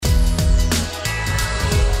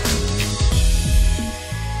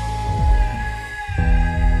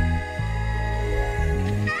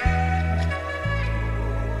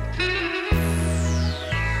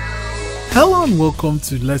welcome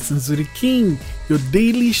to Lessons with the King, your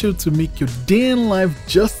daily show to make your day in life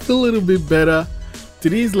just a little bit better.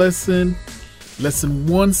 Today's lesson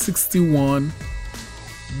 161,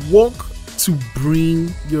 walk to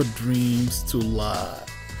bring your dreams to life.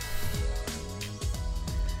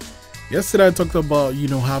 Yesterday I talked about,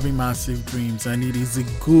 having massive dreams, and it is a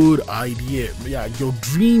good idea. Yeah, your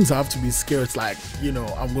dreams have to be scary. It's like, I'm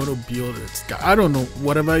going to build it. I don't know,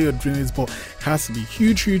 whatever your dream is, but it has to be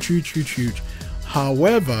huge.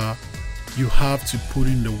 However, you have to put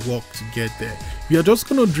in the work to get there. You're just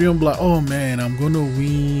going to dream like, oh man, I'm going to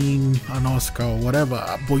win an Oscar or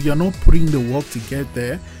whatever, but you're not putting the work to get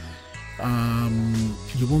there.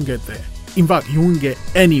 You won't get there. In fact, you won't get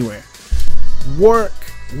anywhere. Work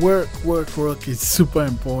is super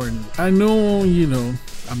important. I know,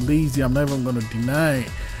 I'm lazy. I'm not even gonna deny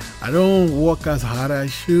it. I don't work as hard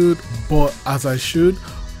as I should,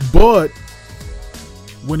 but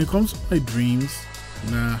when it comes to my dreams,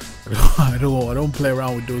 I don't play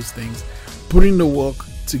around with those things. Putting the work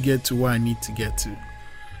to get to where I need to get to.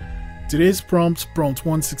 Today's prompt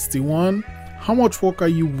 161. How much work are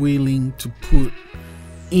you willing to put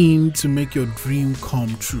in to make your dream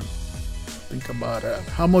come true? Think about that.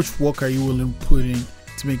 How much work are you willing to put in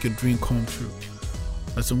to make your dream come true?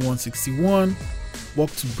 Lesson 161.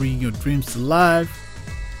 Work to bring your dreams to life.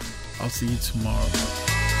 I'll see you tomorrow.